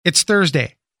It's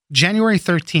Thursday, January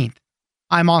 13th.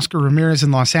 I'm Oscar Ramirez in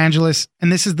Los Angeles,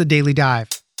 and this is The Daily Dive.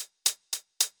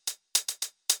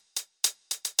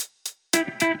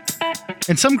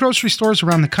 In some grocery stores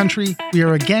around the country, we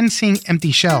are again seeing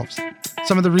empty shelves.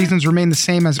 Some of the reasons remain the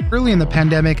same as early in the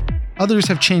pandemic, others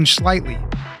have changed slightly.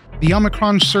 The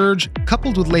Omicron surge,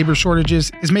 coupled with labor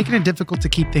shortages, is making it difficult to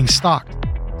keep things stocked.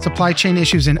 Supply chain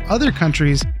issues in other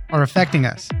countries are affecting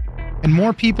us, and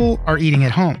more people are eating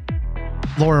at home.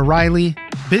 Laura Riley,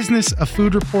 business a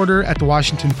food reporter at The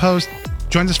Washington Post,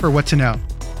 joins us for What to Know.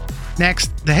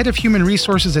 Next, the head of human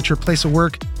resources at your place of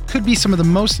work could be some of the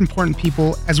most important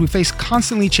people as we face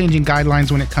constantly changing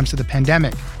guidelines when it comes to the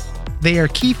pandemic. They are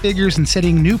key figures in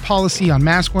setting new policy on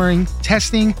mask wearing,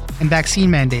 testing, and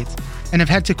vaccine mandates, and have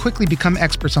had to quickly become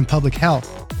experts on public health.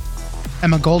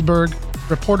 Emma Goldberg,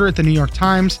 reporter at The New York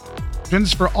Times, joins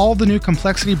us for all the new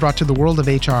complexity brought to the world of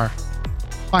HR.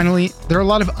 Finally, there are a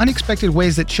lot of unexpected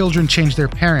ways that children change their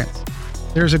parents.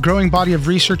 There is a growing body of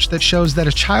research that shows that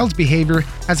a child's behavior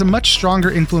has a much stronger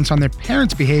influence on their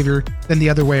parents' behavior than the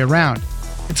other way around.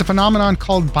 It's a phenomenon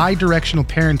called bidirectional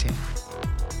parenting.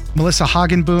 Melissa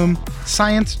Hagenboom,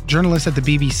 science journalist at the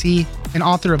BBC and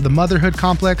author of The Motherhood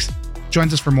Complex,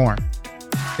 joins us for more.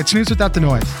 It's news without the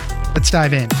noise. Let's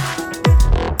dive in.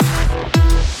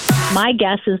 My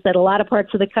guess is that a lot of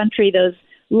parts of the country, those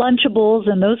Lunchables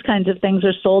and those kinds of things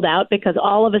are sold out because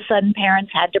all of a sudden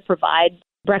parents had to provide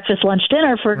breakfast, lunch,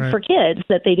 dinner for kids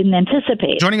that they didn't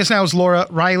anticipate. Joining us now is Laura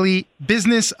Riley,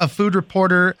 business a food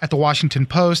reporter at The Washington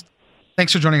Post.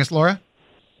 Thanks for joining us, Laura.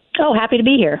 Oh, happy to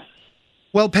be here.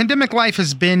 Well, pandemic life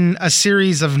has been a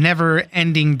series of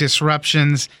never-ending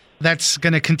disruptions that's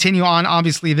going to continue on.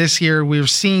 Obviously, this year we're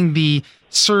seeing the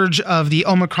surge of the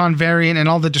Omicron variant and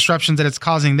all the disruptions that it's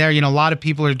causing there. You know, a lot of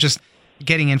people are just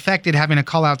getting infected, having to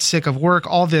call out sick of work,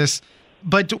 all this.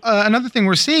 But another thing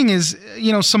we're seeing is,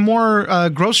 some more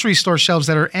grocery store shelves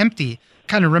that are empty,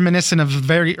 kind of reminiscent of a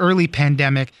very early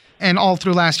pandemic. And all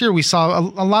through last year, we saw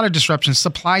a lot of disruptions.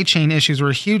 Supply chain issues were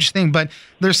a huge thing, but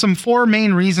there's some four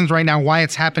main reasons right now why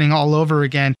it's happening all over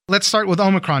again. Let's start with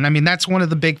Omicron. I mean, that's one of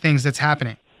the big things that's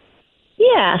happening.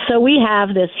 Yeah, so we have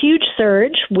this huge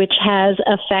surge, which has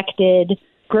affected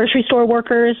grocery store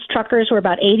workers, truckers. We're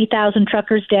about 80,000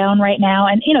 truckers down right now.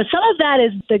 And, some of that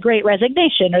is the Great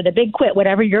Resignation or the Big Quit,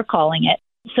 whatever you're calling it.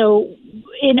 So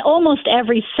in almost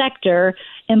every sector,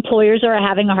 employers are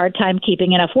having a hard time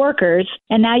keeping enough workers.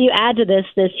 And now you add to this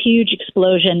huge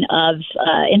explosion of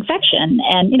infection.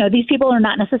 And, these people are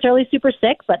not necessarily super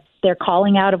sick, but they're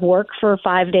calling out of work for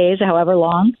 5 days or however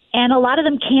long. And a lot of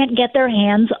them can't get their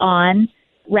hands on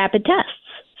rapid tests.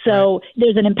 So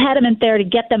there's an impediment there to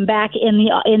get them back in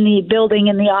the building,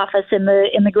 in the office, in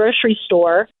the grocery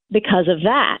store because of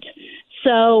that.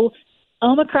 So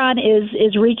Omicron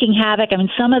is wreaking havoc. I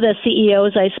mean, some of the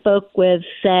CEOs I spoke with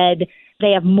said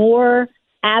they have more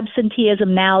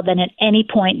absenteeism now than at any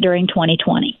point during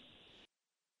 2020.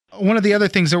 One of the other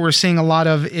things that we're seeing a lot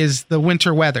of is the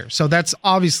winter weather. So that's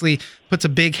obviously puts a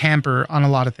big hamper on a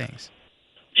lot of things.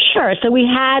 Sure. So we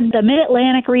had the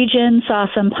Mid-Atlantic region saw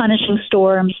some punishing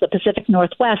storms, the Pacific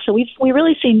Northwest. So we've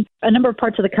really seen a number of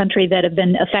parts of the country that have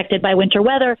been affected by winter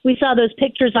weather. We saw those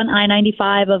pictures on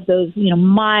I-95 of those,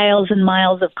 miles and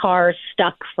miles of cars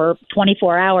stuck for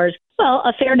 24 hours. Well,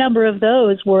 a fair number of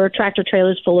those were tractor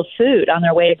trailers full of food on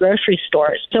their way to grocery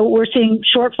stores. So we're seeing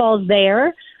shortfalls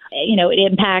there.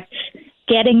 It impacts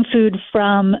getting food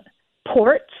from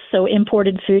ports, so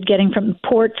imported food getting from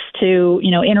ports to,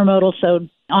 intermodal, so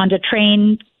onto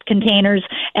train containers,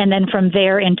 and then from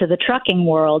there into the trucking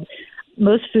world.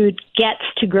 Most food gets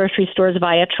to grocery stores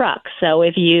via truck. So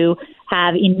if you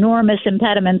have enormous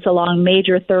impediments along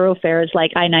major thoroughfares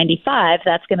like I-95,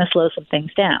 that's going to slow some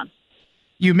things down.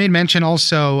 You made mention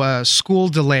also school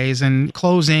delays and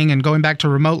closing and going back to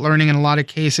remote learning in a lot of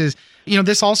cases.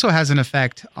 This also has an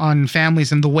effect on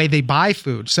families and the way they buy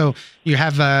food. So you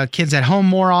have kids at home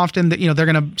more often that, they're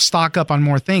going to stock up on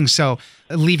more things. So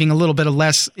leaving a little bit of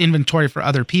less inventory for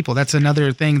other people. That's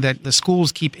another thing that the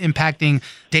schools keep impacting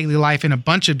daily life in a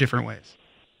bunch of different ways.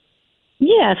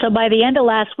 Yeah. So by the end of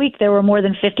last week, there were more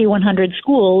than 5,100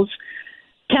 schools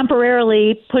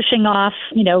temporarily pushing off,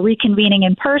 reconvening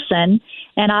in person.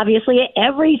 And obviously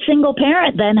every single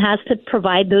parent then has to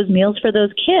provide those meals for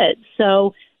those kids.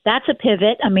 So that's a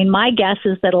pivot. I mean, my guess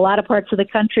is that a lot of parts of the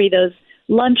country, those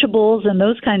Lunchables and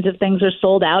those kinds of things are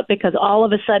sold out because all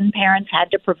of a sudden parents had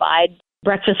to provide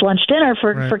breakfast, lunch, dinner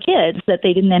for kids that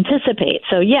they didn't anticipate.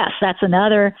 So yes, that's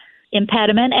another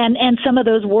impediment. And some of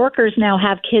those workers now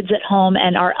have kids at home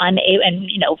and are unable, and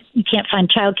you can't find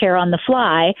childcare on the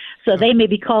fly. So they may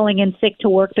be calling in sick to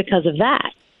work because of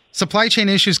that. Supply chain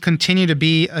issues continue to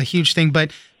be a huge thing,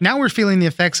 but now we're feeling the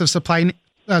effects of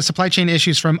supply chain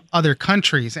issues from other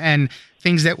countries and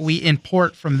things that we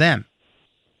import from them.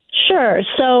 Sure.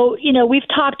 So, we've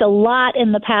talked a lot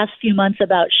in the past few months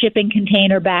about shipping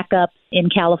container backup in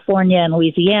California and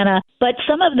Louisiana, but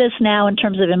some of this now in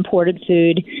terms of imported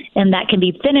food, and that can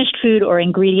be finished food or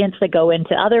ingredients that go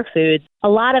into other foods, a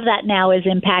lot of that now is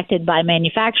impacted by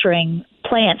manufacturing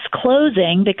plants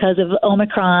closing because of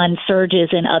Omicron surges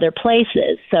in other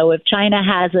places. So if China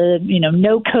has a,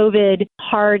 no COVID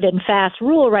hard and fast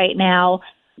rule right now,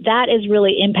 that is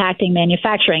really impacting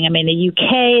manufacturing. I mean, the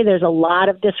UK, there's a lot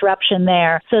of disruption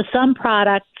there. So some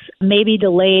products may be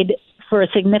delayed for a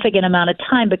significant amount of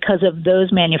time because of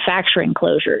those manufacturing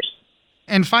closures.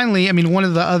 And finally, I mean, one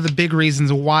of the other big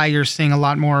reasons why you're seeing a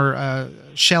lot more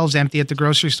shelves empty at the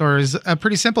grocery store is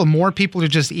pretty simple. More people are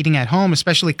just eating at home,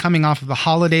 especially coming off of the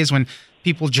holidays when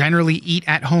people generally eat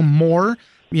at home more.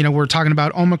 We're talking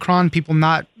about Omicron, people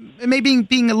not maybe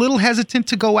being a little hesitant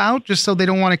to go out just so they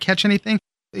don't want to catch anything.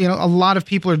 A lot of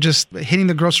people are just hitting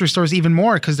the grocery stores even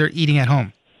more because they're eating at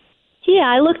home. Yeah,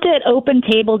 I looked at Open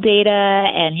Table data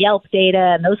and Yelp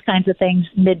data and those kinds of things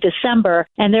mid-December,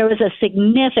 and there was a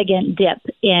significant dip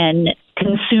in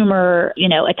consumer,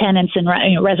 attendance and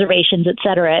reservations, et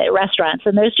cetera, at restaurants.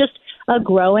 And there's just a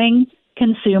growing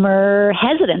consumer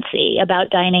hesitancy about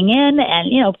dining in.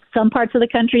 And, some parts of the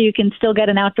country you can still get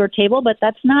an outdoor table, but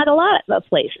that's not a lot of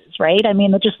places, right? I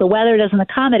mean, just the weather doesn't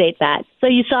accommodate that. So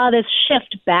you saw this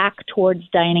shift back towards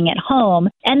dining at home.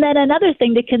 And then another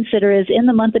thing to consider is in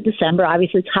the month of December,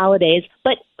 obviously it's holidays,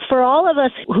 but for all of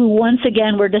us who once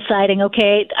again were deciding,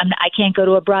 okay, I can't go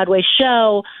to a Broadway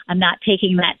show, I'm not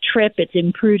taking that trip, it's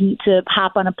imprudent to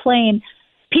hop on a plane,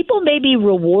 people may be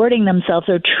rewarding themselves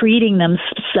or treating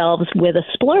themselves with a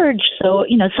splurge. So,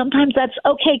 sometimes that's,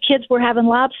 okay, kids, we're having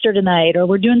lobster tonight, or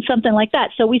we're doing something like that.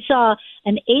 So we saw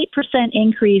an 8%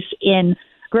 increase in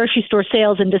grocery store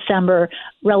sales in December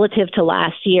relative to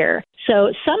last year.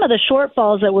 So some of the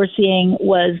shortfalls that we're seeing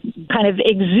was kind of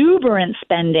exuberant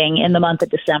spending in the month of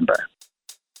December.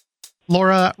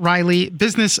 Laura Riley,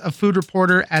 business of food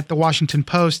reporter at The Washington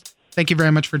Post. Thank you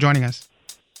very much for joining us.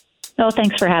 Oh,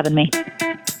 thanks for having me.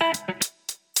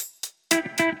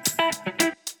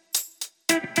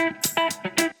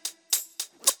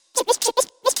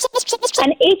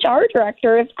 And HR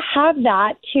directors have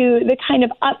that to the kind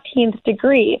of up-teens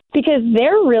degree because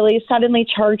they're really suddenly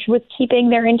charged with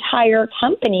keeping their entire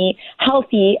company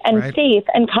healthy and safe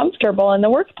and comfortable in the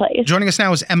workplace. Joining us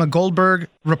now is Emma Goldberg,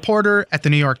 reporter at the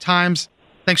New York Times.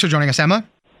 Thanks for joining us, Emma.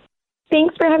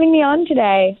 Thanks for having me on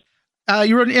today.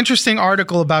 You wrote an interesting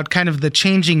article about kind of the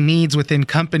changing needs within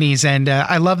companies, and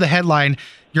I love the headline.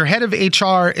 Your head of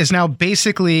HR is now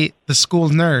basically the school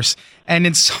nurse. And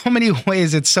in so many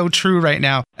ways, it's so true right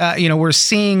now. We're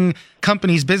seeing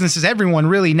companies, businesses, everyone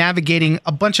really navigating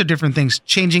a bunch of different things,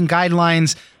 changing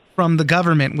guidelines from the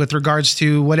government with regards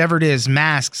to whatever it is,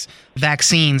 masks,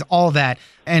 vaccines, all that,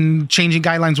 and changing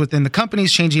guidelines within the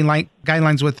companies, changing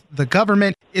guidelines with the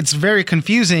government. It's very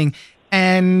confusing.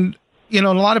 And in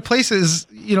a lot of places,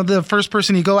 the first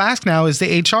person you go ask now is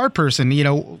the HR person.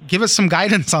 Give us some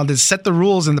guidance on this, set the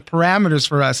rules and the parameters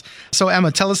for us. So, Emma,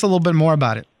 tell us a little bit more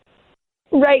about it.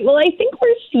 Right. Well, I think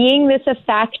we're seeing this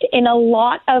effect in a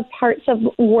lot of parts of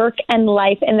work and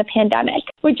life in the pandemic,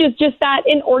 which is just that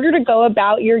in order to go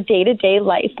about your day-to-day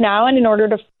life now and in order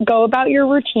to go about your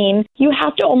routine, you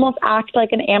have to almost act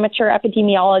like an amateur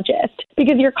epidemiologist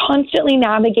because you're constantly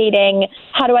navigating,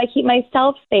 how do I keep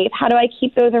myself safe? How do I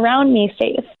keep those around me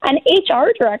safe? And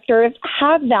HR directors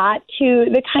have that to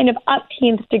the kind of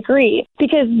up-teens degree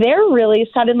because they're really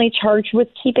suddenly charged with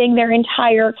keeping their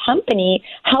entire company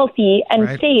healthy and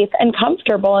safe and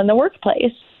comfortable in the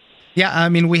workplace. Yeah, I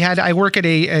mean, I work at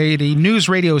a news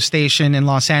radio station in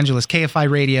Los Angeles, KFI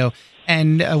Radio,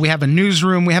 and we have a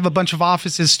newsroom, we have a bunch of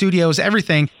offices, studios,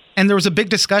 everything. And there was a big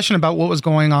discussion about what was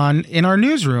going on in our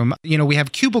newsroom. We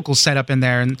have cubicles set up in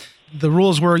there, and the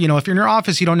rules were, if you're in your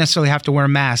office, you don't necessarily have to wear a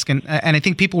mask. And I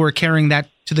think people were carrying that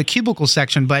to the cubicle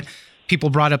section, but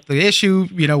people brought up the issue.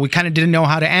 We kind of didn't know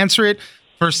how to answer it.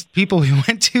 First people we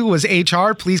went to was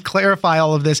HR. Please clarify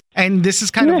all of this. And this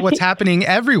is kind of what's happening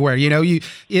everywhere.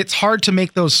 It's hard to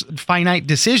make those finite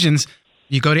decisions.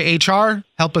 You go to HR,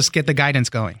 help us get the guidance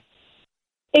going.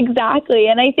 Exactly.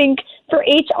 And I think For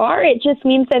HR, it just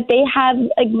means that they have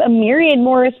a myriad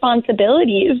more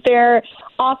responsibilities. They're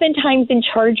oftentimes in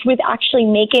charge with actually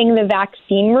making the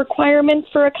vaccine requirements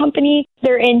for a company.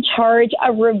 They're in charge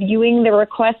of reviewing the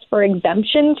requests for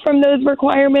exemptions from those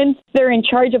requirements. They're in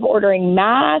charge of ordering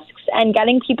masks and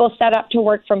getting people set up to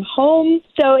work from home.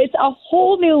 So it's a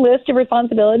whole new list of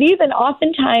responsibilities, and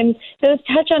oftentimes those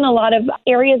touch on a lot of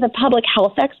areas of public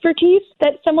health expertise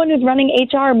that someone who's running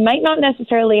HR might not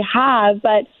necessarily have,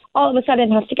 but all of a sudden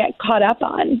has to get caught up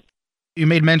on. You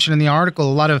made mention in the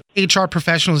article, a lot of HR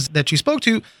professionals that you spoke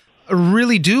to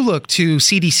really do look to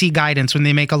CDC guidance when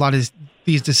they make a lot of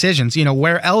these decisions. You know,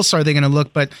 where else are they going to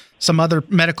look but some other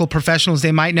medical professionals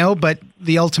they might know, but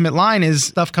the ultimate line is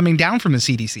stuff coming down from the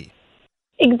CDC.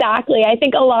 Exactly. I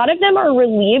think a lot of them are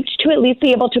relieved to at least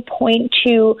be able to point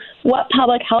to what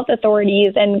public health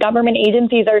authorities and government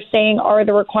agencies are saying are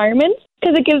the requirements,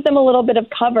 because it gives them a little bit of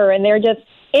cover, and they're just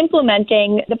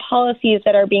implementing the policies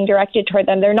that are being directed toward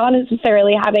them. They're not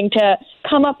necessarily having to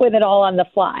come up with it all on the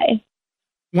fly.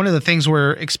 One of the things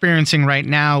we're experiencing right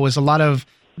now is a lot of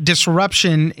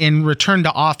disruption in return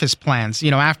to office plans.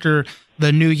 You know, after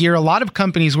the new year, a lot of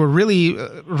companies were really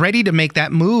ready to make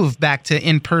that move back to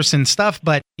in-person stuff.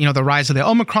 But, you know, the rise of the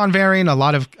Omicron variant, a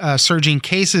lot of surging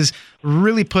cases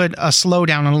really put a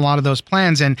slowdown on a lot of those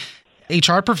plans. And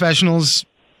HR professionals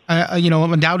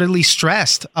undoubtedly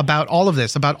stressed about all of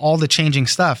this, about all the changing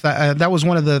stuff. That was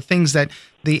one of the things that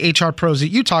the HR pros that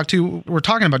you talked to were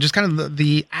talking about, just kind of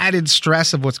the added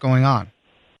stress of what's going on.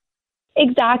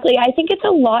 Exactly. I think it's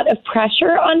a lot of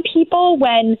pressure on people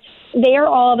when they are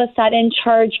all of a sudden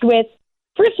charged with,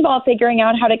 first of all, figuring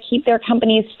out how to keep their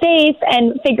companies safe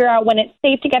and figure out when it's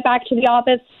safe to get back to the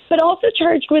office, but also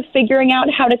charged with figuring out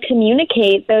how to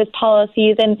communicate those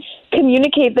policies and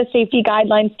communicate the safety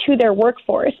guidelines to their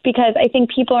workforce, because I think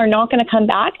people are not going to come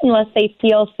back unless they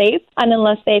feel safe and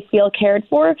unless they feel cared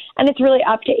for. And it's really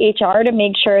up to HR to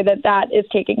make sure that that is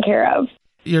taken care of.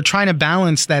 You're trying to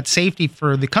balance that safety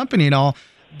for the company and all,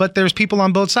 but there's people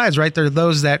on both sides, right? There are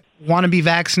those that want to be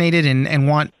vaccinated and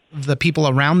want the people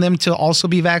around them to also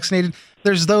be vaccinated.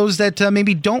 There's those that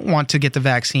maybe don't want to get the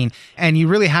vaccine, and you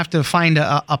really have to find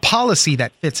a policy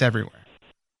that fits everywhere.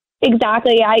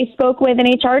 Exactly. I spoke with an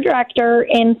HR director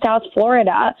in South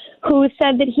Florida who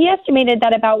said that he estimated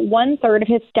that about 1/3 of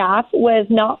his staff was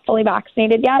not fully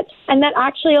vaccinated yet, and that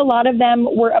actually a lot of them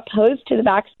were opposed to the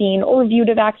vaccine or viewed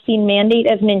a vaccine mandate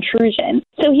as an intrusion.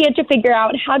 So he had to figure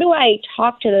out, how do I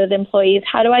talk to those employees?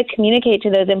 How do I communicate to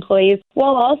those employees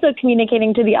while also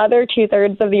communicating to the other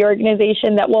 2/3 of the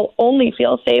organization that will only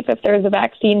feel safe if there's a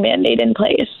vaccine mandate in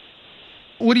place?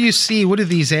 What do you see? What do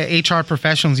these HR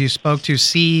professionals you spoke to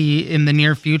see in the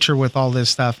near future with all this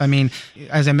stuff? I mean,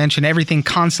 as I mentioned, everything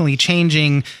constantly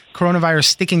changing, coronavirus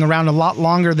sticking around a lot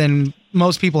longer than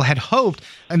most people had hoped.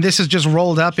 And this has just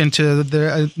rolled up into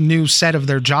the new set of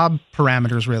their job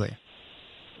parameters, really.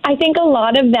 I think a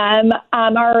lot of them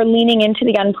are leaning into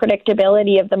the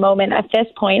unpredictability of the moment at this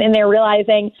point, and they're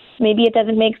realizing maybe it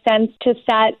doesn't make sense to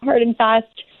set hard and fast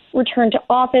return to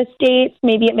office dates.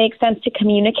 Maybe it makes sense to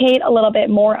communicate a little bit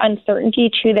more uncertainty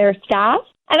to their staff.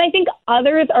 And I think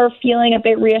others are feeling a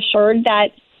bit reassured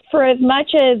that for as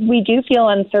much as we do feel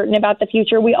uncertain about the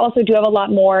future, we also do have a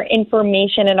lot more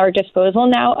information at our disposal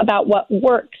now about what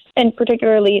works, and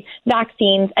particularly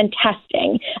vaccines and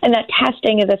testing. And that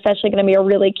testing is especially going to be a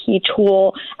really key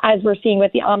tool, as we're seeing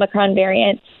with the Omicron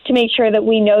variant, to make sure that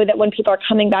we know that when people are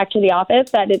coming back to the office,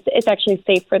 that it's actually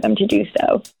safe for them to do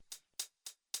so.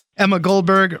 Emma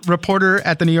Goldberg, reporter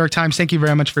at the New York Times, thank you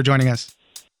very much for joining us.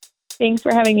 Thanks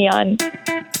for having me on.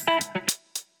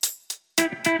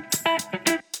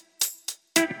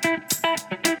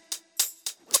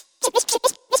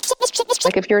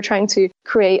 Like if you're trying to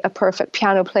create a perfect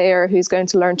piano player who's going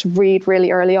to learn to read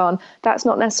really early on, that's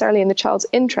not necessarily in the child's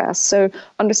interest. So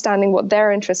understanding what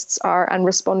their interests are and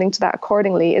responding to that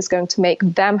accordingly is going to make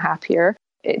them happier.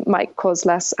 It might cause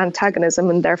less antagonism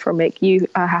and therefore make you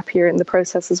happier in the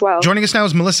process as well. Joining us now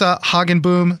is Melissa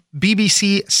Hagenboom,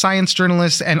 BBC science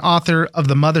journalist and author of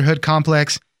The Motherhood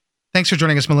Complex. Thanks for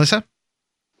joining us, Melissa.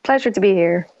 Pleasure to be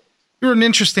here. You wrote an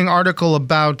interesting article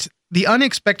about the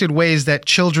unexpected ways that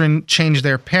children change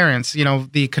their parents. You know,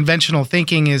 the conventional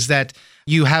thinking is that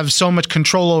you have so much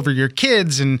control over your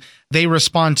kids and they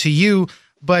respond to you.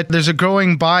 But there's a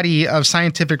growing body of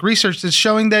scientific research that's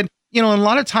showing that, you know, a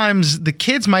lot of times the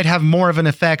kids might have more of an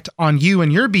effect on you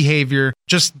and your behavior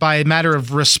just by a matter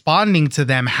of responding to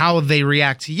them, how they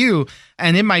react to you.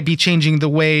 And it might be changing the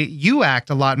way you act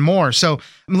a lot more. So,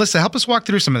 Melissa, help us walk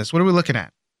through some of this. What are we looking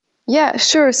at? Yeah,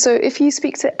 sure. So if you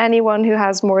speak to anyone who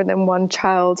has more than one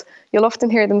child, you'll often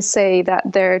hear them say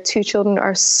that their two children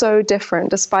are so different,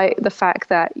 despite the fact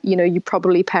that, you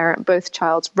probably parent both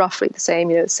childs roughly the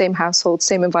same, same household,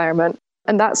 same environment.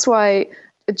 And that's why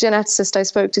a geneticist I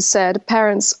spoke to said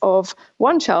parents of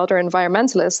one child are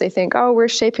environmentalists. They think, oh, we're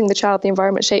shaping the child, the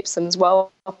environment shapes them as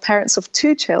well. Parents of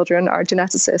two children are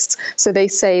geneticists. So they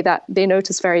say that they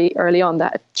notice very early on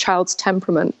that a child's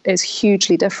temperament is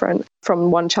hugely different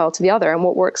from one child to the other. And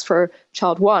what works for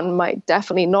child one might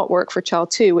definitely not work for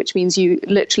child two, which means you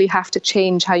literally have to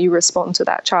change how you respond to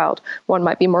that child. One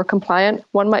might be more compliant,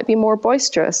 one might be more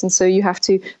boisterous. And so you have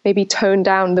to maybe tone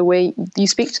down the way you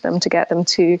speak to them to get them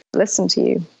to listen to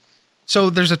you. So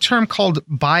there's a term called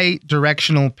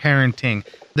bi-directional parenting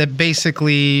that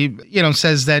basically,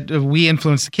 says that we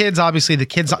influence the kids. Obviously, the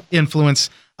kids influence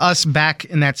us back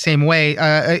in that same way.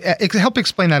 Help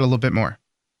explain that a little bit more.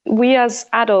 We as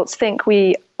adults think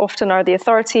we often are the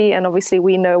authority, and obviously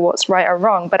we know what's right or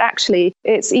wrong. But actually,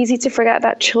 it's easy to forget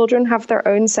that children have their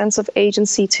own sense of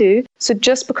agency too. So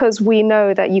just because we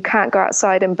know that you can't go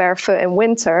outside in barefoot in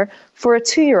winter, for a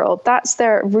 2-year-old, that's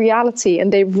their reality,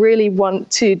 and they really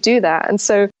want to do that. And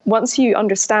so once you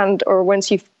understand, or once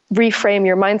you reframe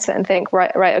your mindset and think,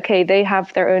 right, okay, they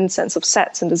have their own sense of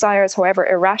sets and desires, however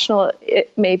irrational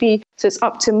it may be. So it's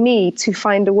up to me to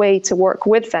find a way to work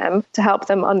with them to help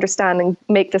them understand and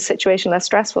make the situation less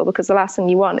stressful, because the last thing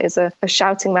you want is a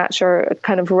shouting match or a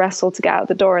kind of wrestle to get out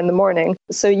the door in the morning.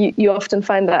 So you often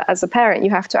find that as a parent, you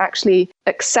have to actually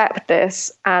accept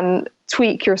this and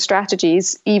tweak your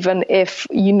strategies, even if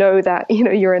you know that,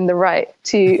 you're in the right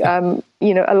to,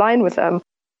 align with them.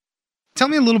 Tell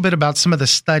me a little bit about some of the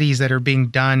studies that are being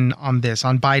done on this,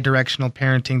 on bidirectional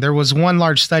parenting. There was one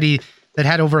large study that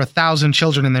had over 1,000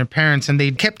 children and their parents, and they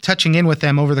kept touching in with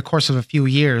them over the course of a few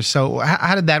years. So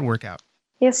how did that work out?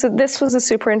 Yeah, so this was a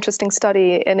super interesting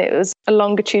study, and it was a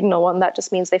longitudinal one. That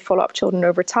just means they follow up children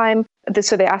over time.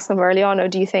 So they asked them early on,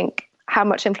 how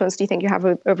much influence do you think you have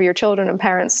over your children? And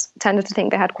parents tended to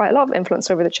think they had quite a lot of influence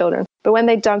over the children. But when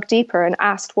they dug deeper and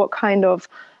asked what kind of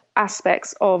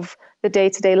aspects of the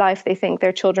day-to-day life they think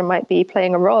their children might be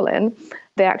playing a role in,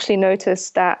 they actually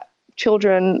noticed that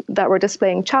children that were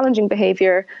displaying challenging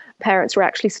behavior, parents were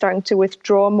actually starting to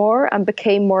withdraw more and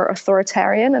became more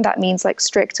authoritarian, and that means like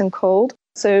strict and cold.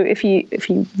 So if you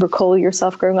recall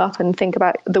yourself growing up and think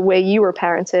about the way you were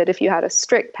parented, if you had a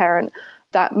strict parent,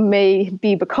 that may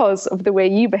be because of the way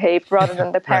you behaved rather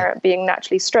than the parent right. being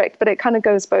naturally strict. But it kind of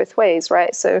goes both ways,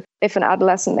 right? So if an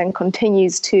adolescent then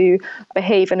continues to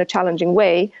behave in a challenging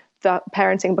way, the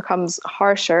parenting becomes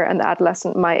harsher and the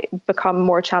adolescent might become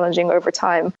more challenging over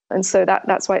time. And so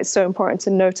that's why it's so important to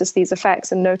notice these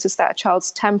effects and notice that a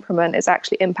child's temperament is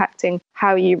actually impacting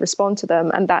how you respond to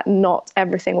them, and that not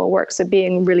everything will work. So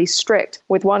being really strict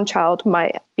with one child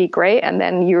might be great, and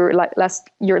then you're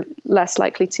less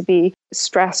likely to be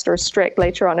stressed or strict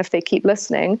later on if they keep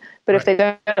listening. But if they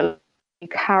don't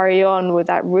carry on with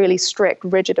that really strict,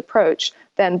 rigid approach,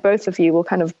 then both of you will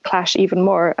kind of clash even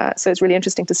more. So it's really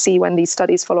interesting to see when these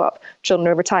studies follow up children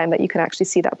over time that you can actually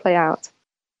see that play out.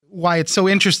 Why it's so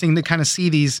interesting to kind of see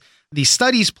these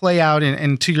studies play out,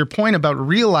 and to your point about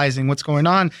realizing what's going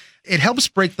on, it helps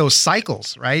break those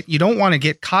cycles, right? You don't want to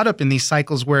get caught up in these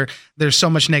cycles where there's so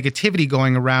much negativity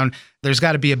going around. There's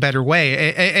got to be a better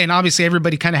way. And obviously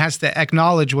everybody kind of has to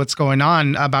acknowledge what's going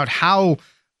on about how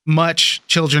much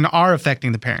children are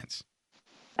affecting the parents.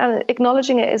 And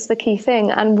acknowledging it is the key thing,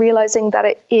 and realizing that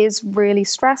it is really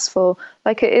stressful.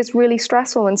 Like, it is really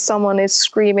stressful when someone is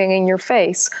screaming in your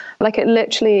face. Like, it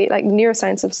literally, like,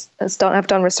 neuroscience have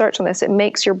done research on this. It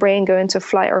makes your brain go into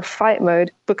flight or fight mode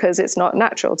because it's not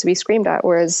natural to be screamed at.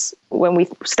 Whereas when we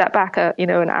step back,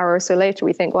 an hour or so later,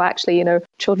 we think, well, actually,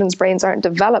 children's brains aren't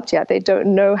developed yet. They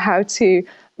don't know how to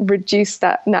reduce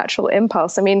that natural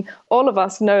impulse. I mean, all of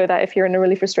us know that if you're in a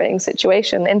really frustrating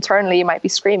situation, internally you might be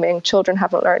screaming. Children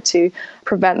haven't learned to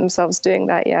prevent themselves doing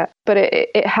that yet. But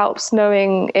it helps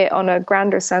knowing it on a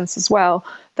grander sense as well,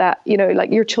 that,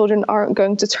 like, your children aren't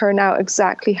going to turn out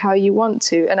exactly how you want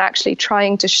to, and actually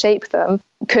trying to shape them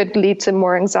could lead to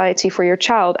more anxiety for your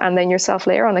child and then yourself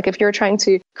later on. Like, if you're trying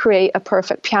to create a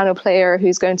perfect piano player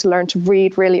who's going to learn to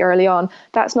read really early on,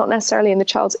 that's not necessarily in the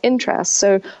child's interest.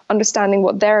 So understanding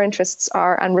what their interests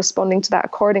are and responding to that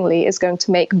accordingly is going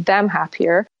to make them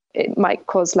happier. It might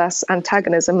cause less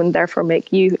antagonism and therefore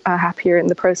make you happier in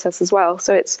the process as well.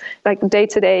 So it's like day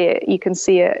to day, you can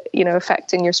see it,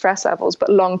 affecting your stress levels, but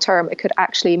long term, it could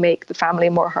actually make the family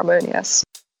more harmonious.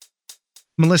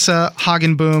 Melissa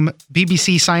Hagenboom,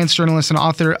 BBC science journalist and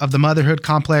author of The Motherhood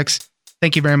Complex.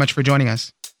 Thank you very much for joining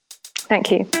us.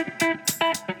 Thank you.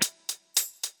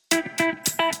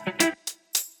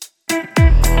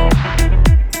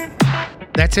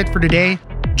 That's it for today.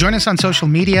 Join us on social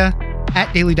media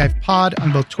at Daily Dive Pod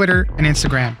on both Twitter and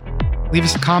Instagram. Leave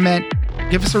us a comment,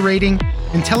 give us a rating,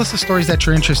 and tell us the stories that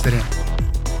you're interested in.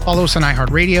 Follow us on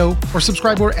iHeartRadio or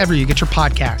subscribe wherever you get your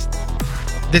podcasts.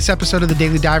 This episode of The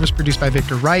Daily Dive was produced by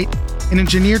Victor Wright and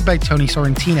engineered by Tony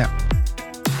Sorrentino.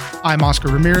 I'm Oscar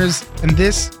Ramirez, and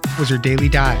this was your Daily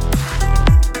Dive.